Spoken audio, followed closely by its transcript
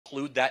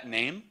include that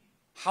name,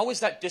 how is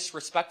that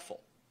disrespectful?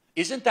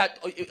 Isn't that,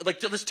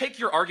 like, let's take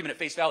your argument at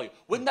face value.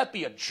 Wouldn't that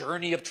be a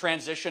journey of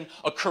transition,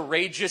 a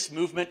courageous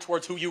movement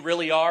towards who you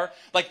really are?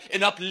 Like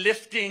an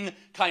uplifting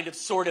kind of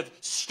sort of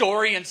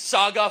story and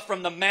saga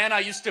from the man I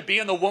used to be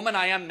and the woman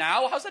I am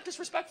now? How's that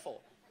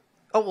disrespectful?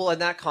 Oh, well, in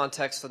that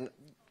context,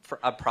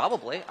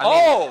 probably.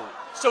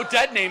 So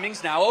dead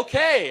naming's now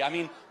okay. I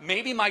mean,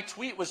 maybe my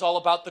tweet was all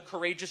about the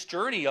courageous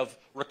journey of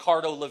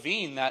Ricardo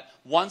Levine that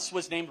once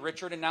was named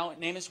Richard and now its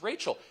name is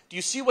Rachel. Do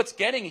you see what's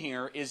getting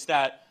here is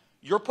that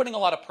you're putting a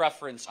lot of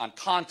preference on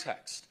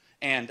context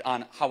and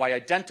on how I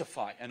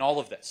identify and all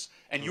of this.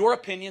 And your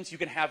opinions, you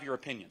can have your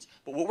opinions.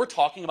 But what we're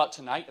talking about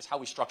tonight is how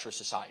we structure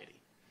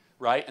society,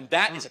 right? And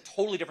that is a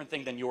totally different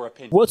thing than your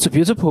opinion. What's up,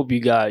 YouTube? Hope you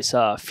guys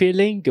are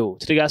feeling good.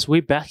 Today, guys,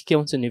 we're back again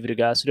with a new video,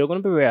 guys. Today, we're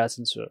going to be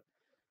reacting to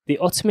the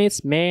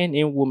ultimate man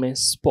and woman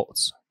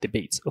sports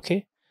debates,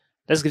 okay?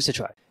 Let's give this a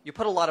try. You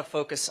put a lot of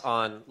focus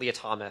on Leah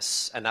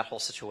Thomas and that whole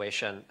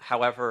situation.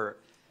 However,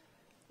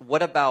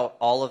 what about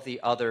all of the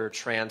other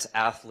trans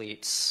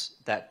athletes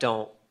that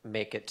don't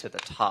make it to the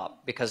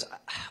top? Because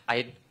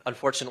I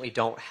unfortunately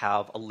don't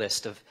have a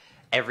list of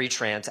every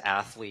trans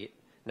athlete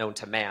known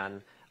to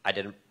man. I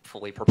didn't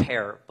fully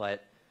prepare,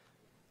 but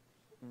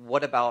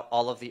what about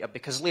all of the,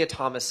 because Leah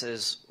Thomas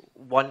is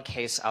one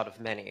case out of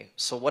many.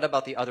 So what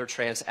about the other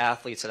trans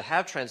athletes that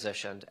have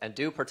transitioned and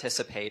do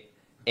participate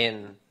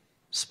in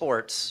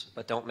sports,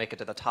 but don't make it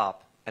to the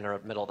top and are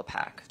middle of the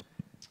pack?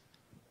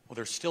 Well,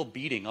 they're still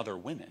beating other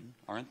women,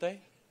 aren't they?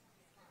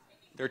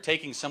 They're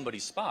taking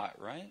somebody's spot,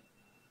 right?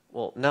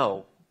 Well,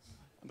 no.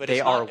 But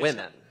they are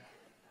women.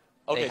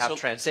 Okay, they have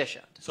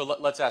transitioned. So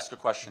let's ask a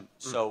question.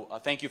 So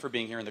thank you for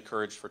being here and the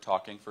courage for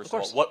talking. First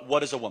of all,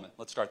 what is a woman?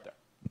 Let's start there.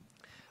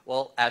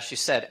 Well, as she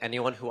said,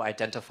 anyone who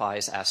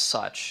identifies as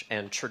such.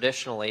 And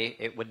traditionally,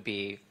 it would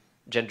be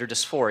gender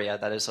dysphoria.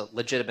 That is a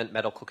legitimate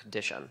medical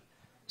condition.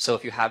 So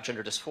if you have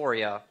gender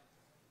dysphoria,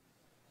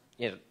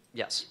 you know,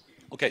 yes.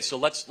 Okay, so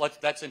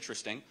that's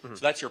interesting. So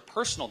that's your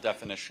personal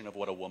definition of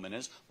what a woman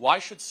is. Why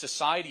should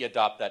society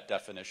adopt that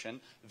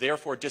definition,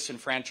 therefore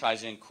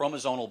disenfranchising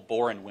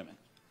chromosomal-born women?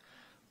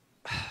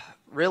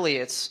 Really,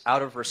 it's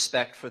out of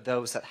respect for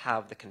those that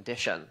have the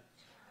condition.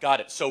 Got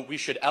it. So we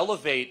should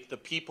elevate the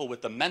people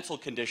with the mental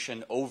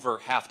condition over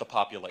half the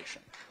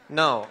population.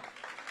 No.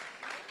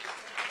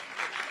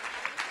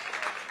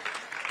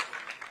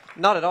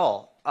 Not at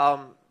all.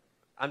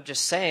 I'm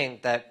just saying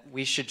that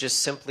we should just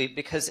simply,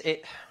 because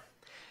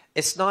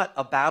it's not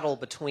a battle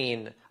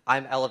between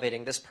I'm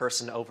elevating this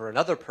person over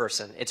another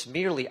person. It's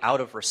merely out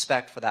of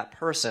respect for that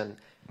person,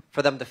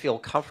 for them to feel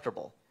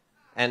comfortable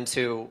and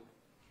to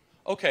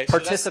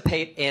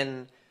participate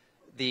in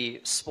the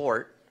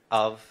sport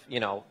of, you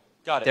know,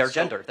 their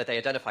gender that they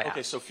identify as.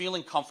 Okay, so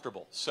feeling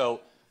comfortable.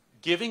 So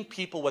giving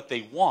people what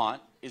they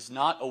want is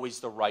not always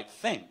the right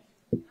thing.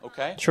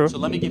 Okay? True. So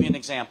let me give you an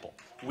example.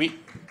 We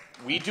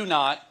do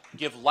not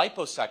give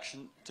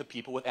liposuction to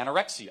people with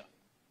anorexia.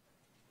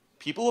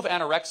 People with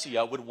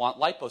anorexia would want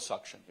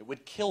liposuction. It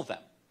would kill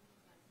them.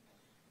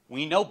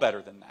 We know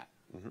better than that.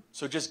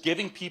 So just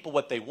giving people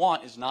what they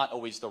want is not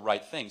always the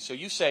right thing. So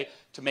you say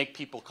to make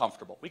people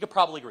comfortable. We could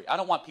probably agree. I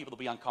don't want people to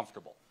be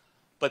uncomfortable.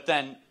 But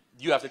then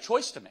you have the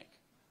choice to make.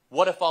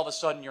 What if all of a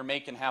sudden you're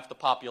making half the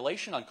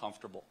population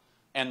uncomfortable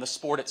and the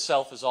sport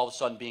itself is all of a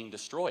sudden being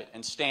destroyed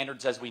and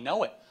standards as we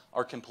know it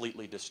are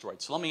completely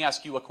destroyed? So let me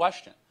ask you a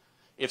question.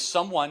 If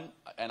someone,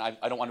 and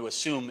I don't want to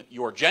assume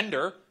your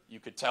gender, you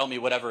could tell me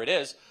whatever it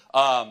is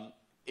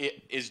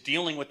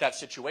dealing with that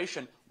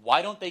situation,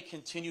 why don't they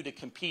continue to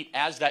compete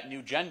as that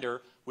new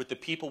gender with the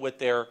people with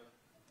their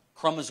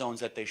chromosomes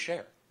that they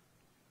share?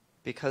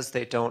 Because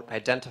they don't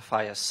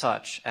identify as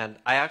such. And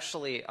I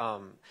actually,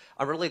 I'm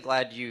really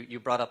glad you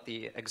brought up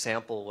the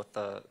example with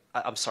the,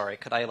 I'm sorry,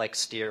 could I like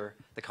steer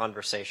the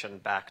conversation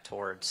back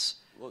towards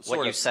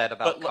what you said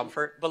about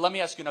comfort? But let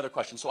me ask you another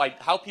question. So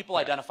how people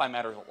identify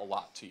matters a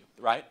lot to you,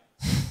 right?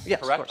 Yes,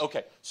 correct? Of course.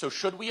 Okay. So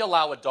should we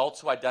allow adults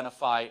who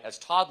identify as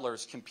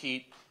toddlers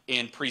compete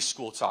in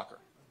preschool soccer?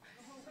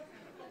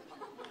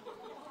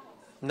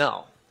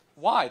 No.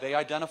 Why? They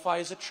identify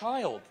as a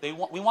child. We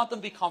want them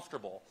to be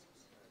comfortable.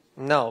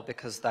 No,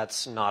 because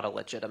that's not a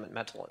legitimate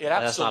mental. It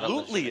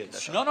absolutely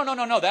is.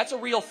 No. That's a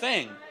real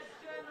thing.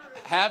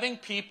 Having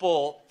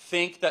people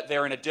think that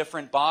they're in a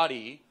different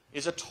body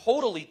is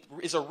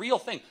a real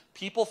thing.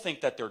 People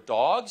think that they're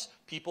dogs,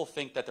 people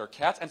think that they're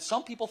cats, and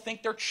some people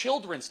think they're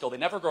children still. They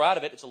never grow out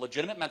of it. It's a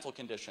legitimate mental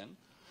condition.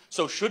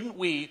 So shouldn't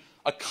we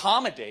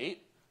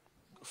accommodate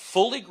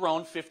fully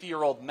grown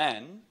 50-year-old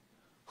men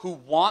who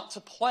want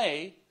to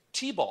play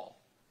t-ball?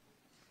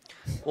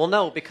 Well,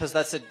 no, because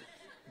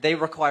they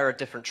require a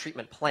different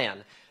treatment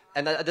plan.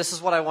 And this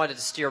is what I wanted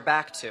to steer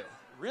back to.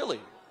 Really?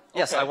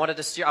 Yes, I wanted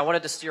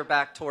to steer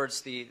back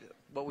towards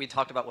what we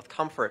talked about with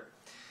comfort.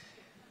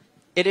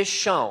 It is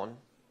shown,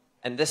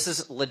 and this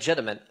is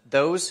legitimate,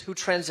 those who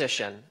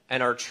transition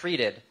and are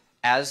treated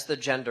as the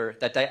gender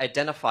that they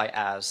identify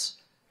as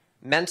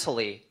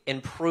mentally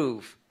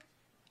improve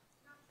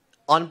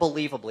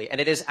unbelievably, and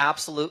it is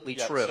absolutely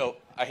true. So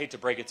I hate to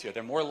break it to you.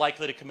 They're more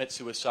likely to commit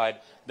suicide.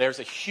 There's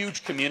a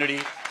huge community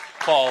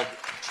called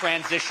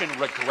Transition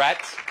Regret.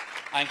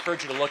 I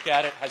encourage you to look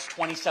at it. It has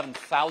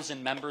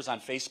 27,000 members on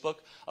Facebook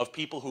of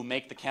people who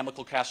make the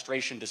chemical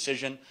castration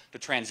decision to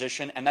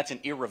transition, and that's an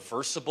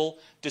irreversible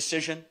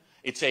decision.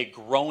 It's a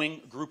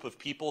growing group of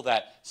people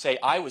that say,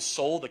 I was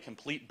sold a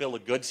complete bill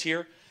of goods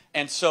here.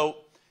 And so,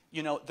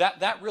 you know,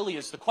 that really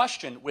is the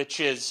question, which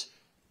is,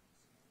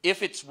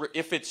 if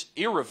it's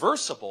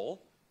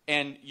irreversible,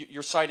 and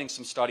you're citing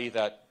some study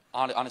that,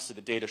 honestly,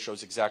 the data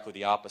shows exactly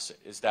the opposite,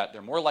 is that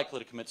they're more likely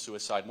to commit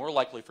suicide, more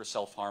likely for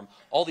self-harm,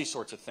 all these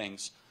sorts of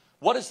things.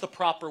 What is the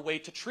proper way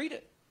to treat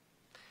it?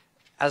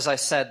 As I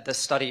said, this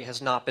study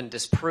has not been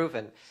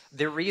disproven.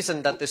 The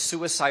reason that the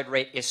suicide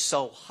rate is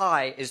so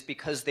high is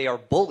because they are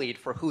bullied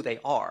for who they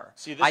are.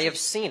 I have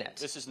seen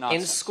it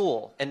in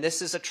school, and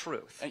this is a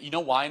truth. And you know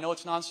why I know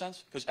it's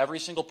nonsense? Because every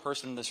single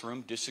person in this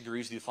room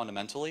disagrees with you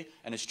fundamentally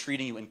and is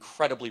treating you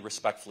incredibly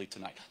respectfully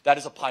tonight. That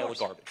is a pile of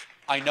garbage.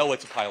 I know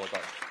it's a pile of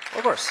garbage.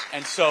 Of course.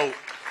 And so,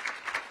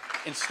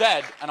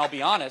 instead, and I'll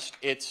be honest,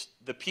 it's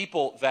the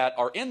people that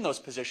are in those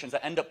positions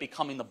that end up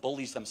becoming the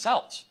bullies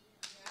themselves,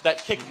 that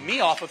kicked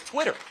me off of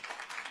Twitter.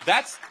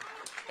 That's,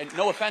 and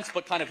no offense,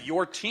 but kind of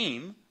your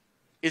team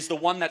is the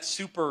one that's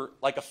super,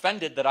 like,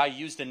 offended that I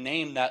used a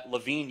name that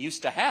Levine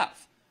used to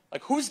have.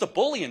 Like, who's the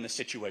bully in this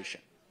situation?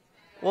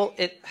 Well,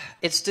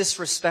 it's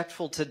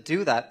disrespectful to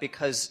do that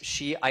because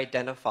she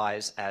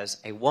identifies as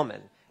a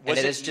woman. And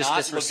it is just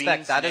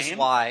disrespect. That is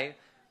why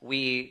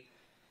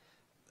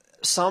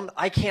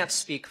I can't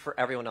speak for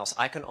everyone else.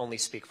 I can only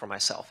speak for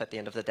myself at the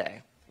end of the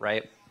day,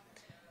 right?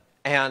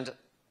 And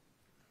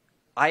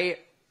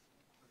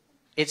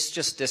it's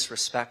just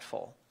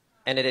disrespectful.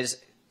 And it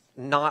is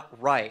not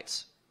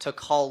right to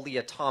call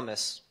Leah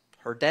Thomas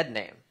her dead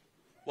name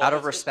out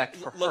of respect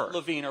for her.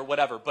 Levine or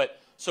whatever. But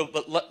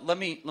let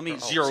me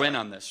zero in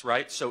on this,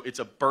 right? So it's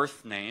a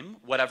birth name,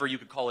 whatever you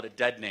could call it, a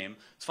dead name.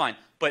 It's fine.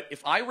 But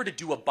if I were to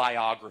do a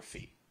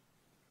biography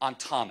on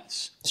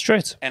Thomas,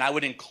 and I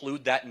would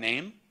include that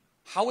name,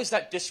 how is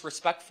that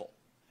disrespectful?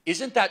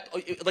 Isn't that,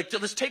 like,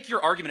 let's take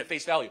your argument at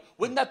face value.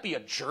 Wouldn't that be a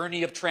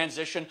journey of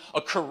transition,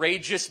 a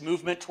courageous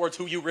movement towards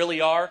who you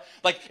really are?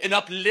 Like an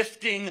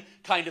uplifting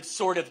kind of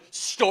sort of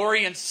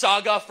story and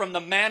saga from the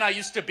man I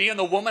used to be and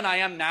the woman I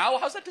am now?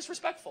 How's that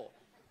disrespectful?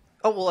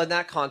 Oh, well, in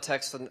that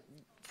context,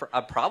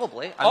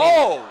 probably.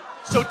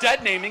 So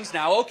dead naming's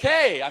now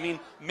okay. I mean,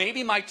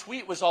 maybe my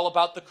tweet was all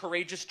about the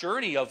courageous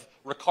journey of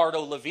Ricardo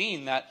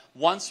Levine that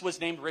once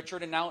was named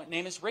Richard and now its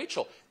name is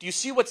Rachel. Do you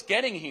see what's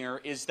getting here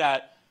is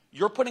that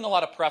you're putting a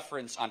lot of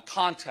preference on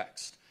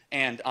context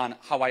and on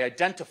how I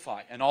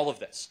identify and all of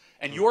this.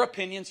 And your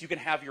opinions, you can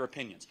have your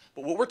opinions.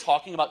 But what we're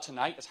talking about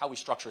tonight is how we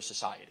structure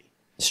society.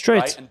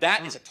 Right? And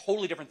that is a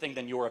totally different thing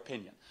than your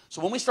opinion.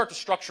 So when we start to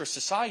structure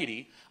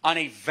society on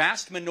a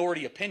vast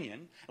minority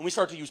opinion, and we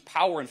start to use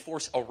power and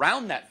force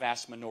around that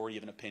vast minority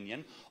of an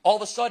opinion, all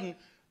of a sudden,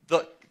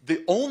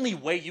 the only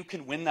way you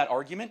can win that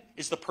argument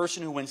is the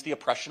person who wins the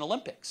oppression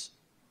Olympics.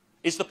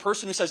 Is the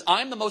person who says,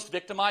 I'm the most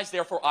victimized,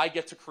 therefore I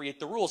get to create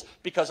the rules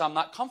because I'm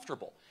not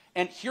comfortable.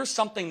 And here's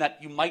something that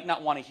you might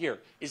not want to hear,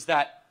 is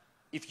that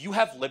if you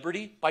have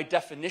liberty, by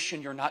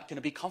definition, you're not going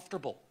to be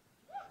comfortable.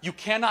 You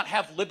cannot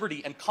have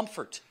liberty and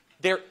comfort.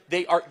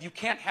 You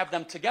can't have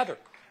them together.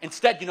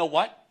 Instead, you know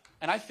what?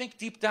 And I think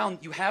deep down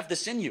you have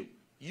this in you.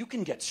 You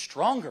can get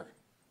stronger.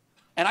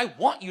 And I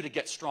want you to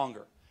get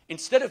stronger.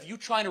 Instead of you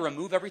trying to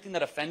remove everything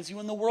that offends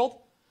you in the world,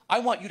 I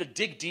want you to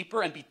dig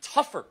deeper and be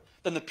tougher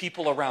than the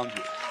people around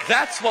you.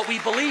 That's what we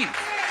believe.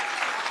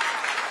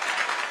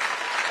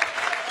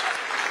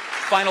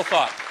 Final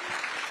thought.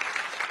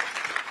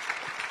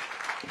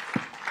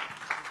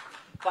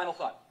 Final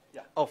thought.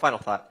 Yeah. Oh, final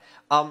thought.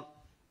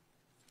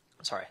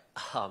 Sorry.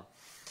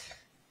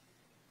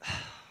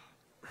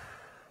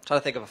 Trying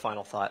to think of a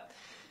final thought.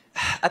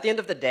 At the end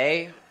of the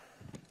day,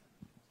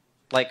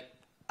 like,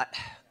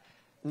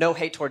 no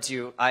hate towards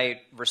you.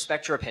 I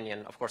respect your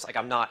opinion. Of course, like,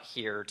 I'm not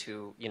here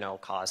to, you know,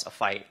 cause a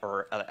fight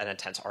or an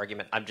intense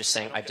argument. I'm just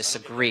saying I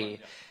disagree.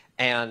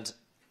 And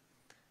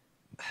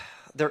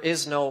there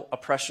is no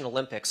oppression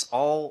Olympics.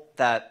 All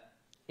that,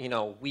 you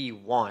know, we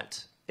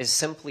want is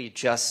simply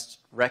just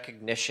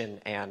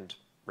recognition and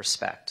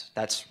respect.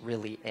 That's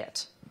really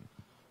it.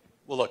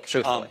 Well, look,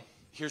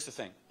 here's the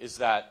thing, is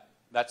that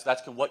that's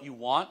what you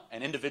want,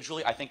 and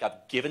individually, I think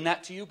I've given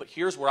that to you, but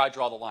here's where I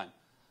draw the line.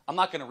 I'm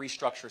not going to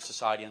restructure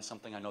society on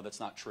something I know that's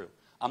not true.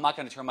 I'm not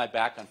going to turn my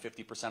back on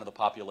 50% of the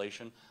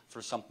population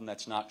for something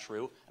that's not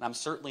true, and I'm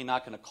certainly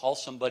not going to call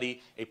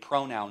somebody a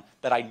pronoun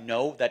that I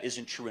know that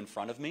isn't true in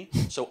front of me.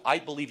 So I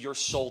believe your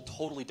soul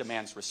totally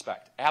demands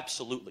respect.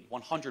 Absolutely,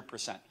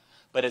 100%.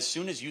 But as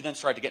soon as you then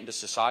start to get into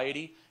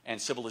society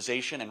and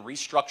civilization and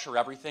restructure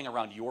everything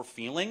around your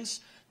feelings,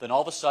 then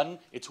all of a sudden,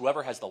 it's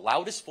whoever has the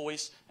loudest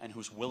voice and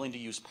who's willing to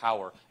use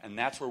power. And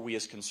that's where we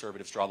as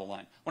conservatives draw the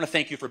line. I want to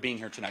thank you for being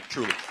here tonight,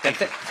 truly. Thank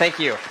you. Thank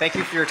you. Thank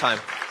you for your time.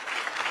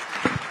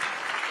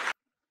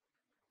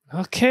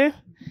 Okay.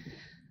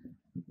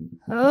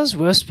 That was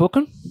well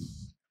spoken.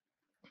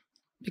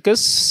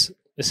 because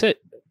they said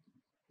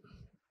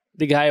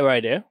the guy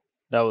right there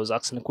that was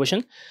asking the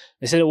question,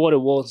 they said what it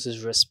wants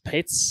is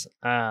respect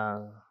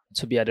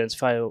to be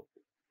identified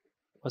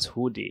as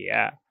who they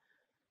are.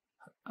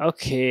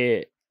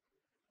 Okay,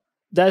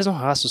 that is not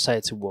how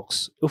society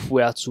works. If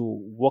we are to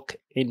work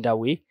in that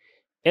way,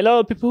 a lot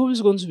of people who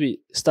is going to be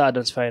start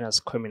identifying as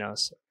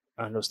criminals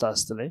and they'll start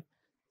stealing,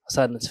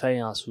 start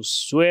identifying as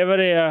whosoever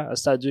they are, and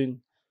start doing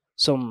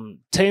some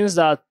things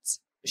that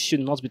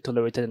should not be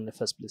tolerated in the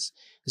first place.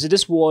 You see,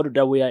 this world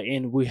that we are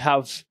in, we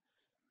have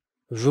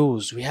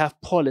rules, we have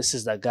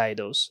policies that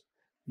guide us.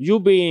 You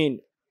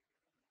being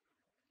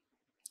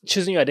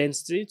choosing your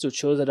identity to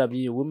choose that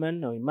be a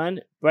woman or a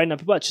man. Right now,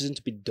 people are choosing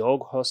to be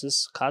dog,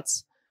 horses,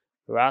 cats,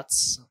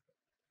 rats,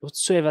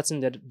 whatsoever thing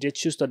that they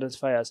choose to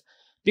identify as.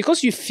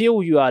 Because you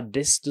feel you are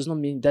this does not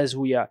mean that's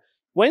who you are.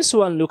 When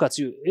someone look at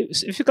you,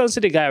 if you can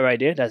see the guy right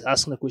there that's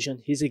asking the question,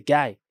 he's a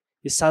guy.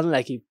 He's sounding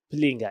like a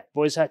playing guy,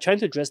 but he's trying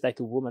to dress like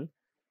a woman.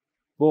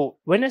 But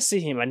when I see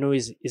him, I know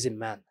he's a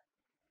man.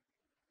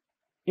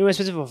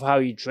 Irrespective of how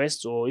he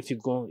dressed, or if you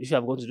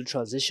have gone to do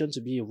transition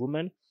to be a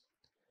woman.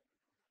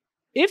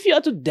 If you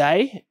had to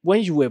die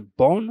when you were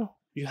born,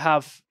 you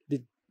have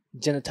the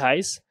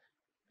genitals,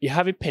 you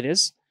have a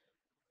penis.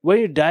 When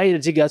you die, they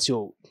dig out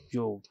your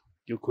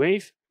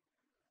grave.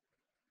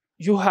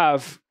 You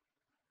have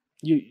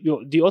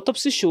the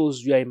autopsy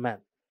shows you are a man.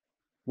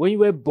 When you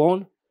were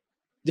born,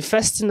 the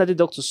first thing that the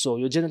doctor saw,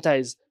 your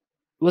genitals,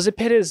 was a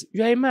penis.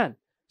 You are a man.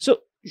 So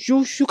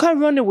you can't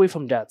run away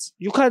from that.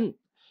 You can't,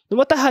 no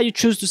matter how you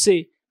choose to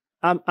say,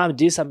 I'm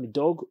this, I'm a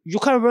dog, you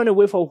can't run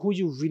away from who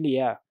you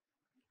really are.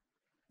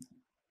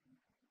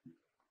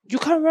 You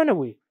can't run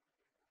away.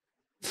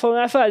 For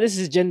me, I feel like this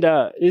is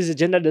gender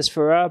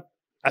dysphoria.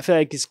 I feel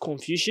like it's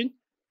confusion.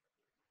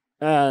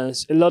 A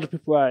lot of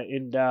people are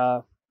in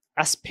the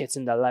aspects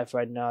in their life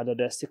right now that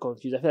they're still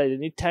confused. I feel like they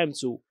need time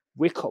to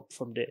wake up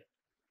from there.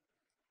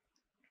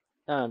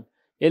 And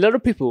a lot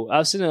of people,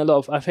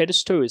 I've heard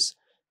stories,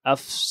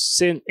 I've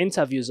seen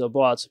interviews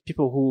about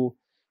people who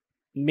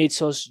made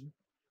such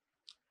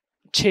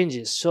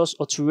changes, such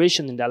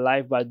alteration in their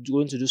life by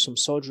going to do some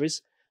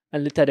surgeries,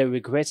 and later they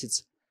regret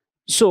it.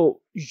 So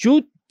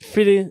you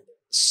feeling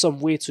some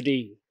way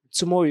today,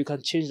 tomorrow you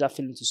can change that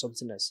feeling to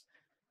something else.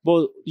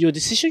 But your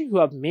decision you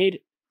have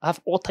made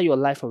have altered your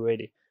life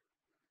already.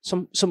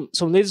 Some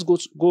ladies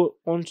go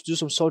on to do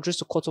some surgeries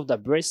to cut off their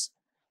breasts.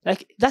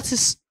 Like that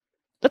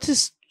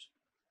is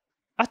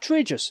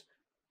outrageous.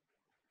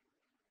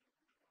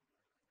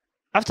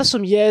 After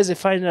some years, they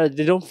find out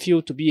they don't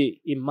feel to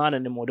be a man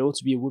anymore. They want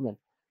to be a woman.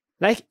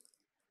 Like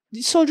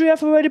the surgery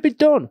have already been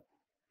done.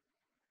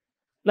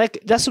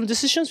 Like there's some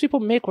decisions people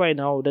make right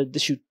now that they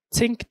should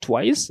think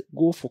twice,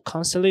 go for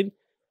counseling,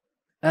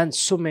 and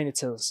so many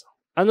things.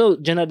 I know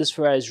gender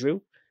dysphoria is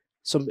real.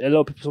 Some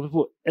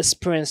people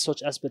experience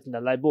such aspects in their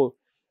life, but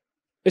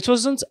it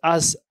wasn't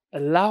as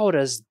loud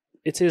as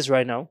it is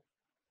right now.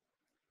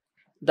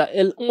 That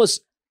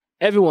almost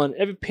everyone,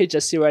 every page I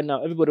see right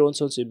now, everybody wants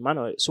to be a man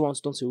or someone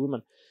wants to be a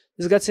woman.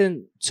 It's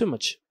getting too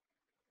much.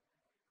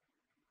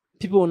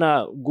 People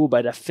now go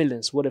by their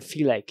feelings, what they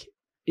feel like.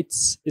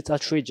 It's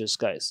outrageous,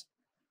 guys.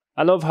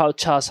 I love how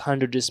Charles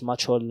handled this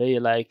maturely.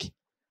 Like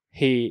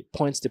he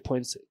points the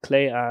points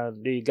clear,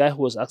 and the guy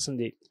who was asking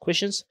the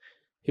questions,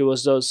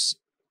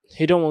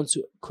 he don't want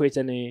to create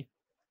any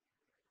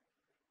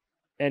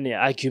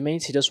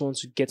argument. He just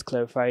wants to get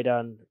clarified,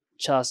 and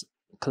Charles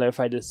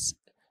clarified this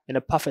in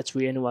a perfect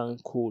way anyone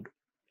could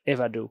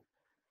ever do.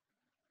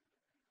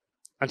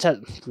 And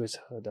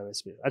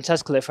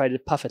Charles clarified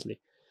it perfectly.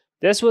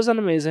 This was an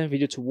amazing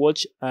video to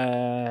watch,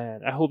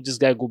 and I hope this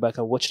guy go back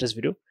and watch this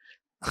video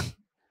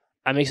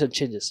and make some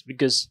changes,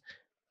 because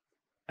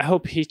I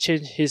hope he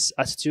changed his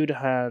attitude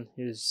and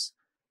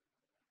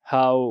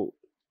how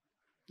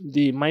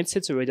the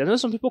mindset already. I know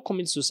some people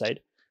commit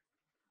suicide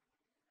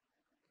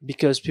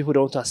because people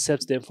don't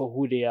accept them for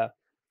who they are.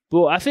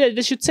 But I feel like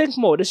they should think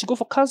more. They should go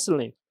for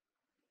counseling.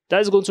 That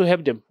is going to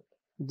help them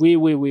way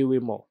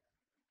more.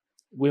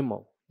 Way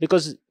more.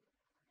 Because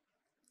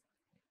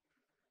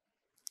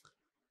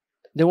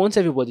they want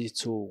everybody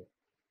to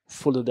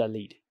follow their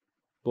lead.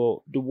 But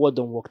the world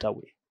don't work that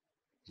way.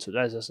 So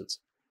that's just it.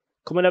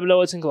 Comment down below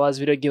what you think about this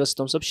video. Give us a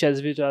thumbs up. Share this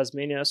video to as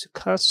many as you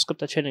can. Subscribe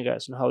to the channel,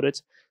 guys. And how it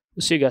is.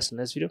 We'll see you guys in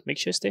the next video. Make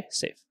sure you stay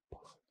safe.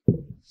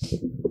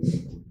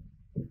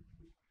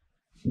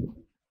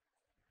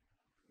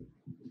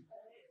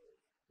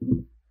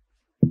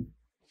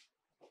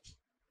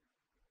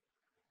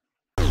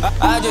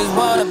 I just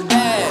want a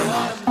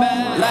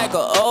bag, like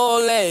an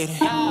old lady.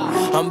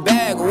 I'm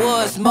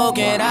backwoods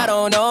smoking, I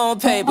don't own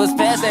papers,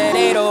 pass that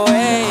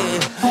 808.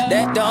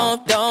 That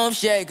don't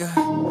shake her.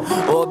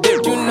 Oh,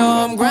 bitch, you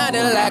know I'm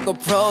grinding like a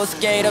pro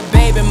skater.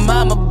 Baby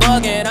mama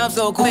bugging, I'm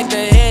so quick to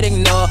hit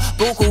ignore.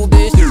 Buku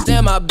bitches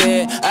in my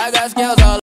bed, I got scales all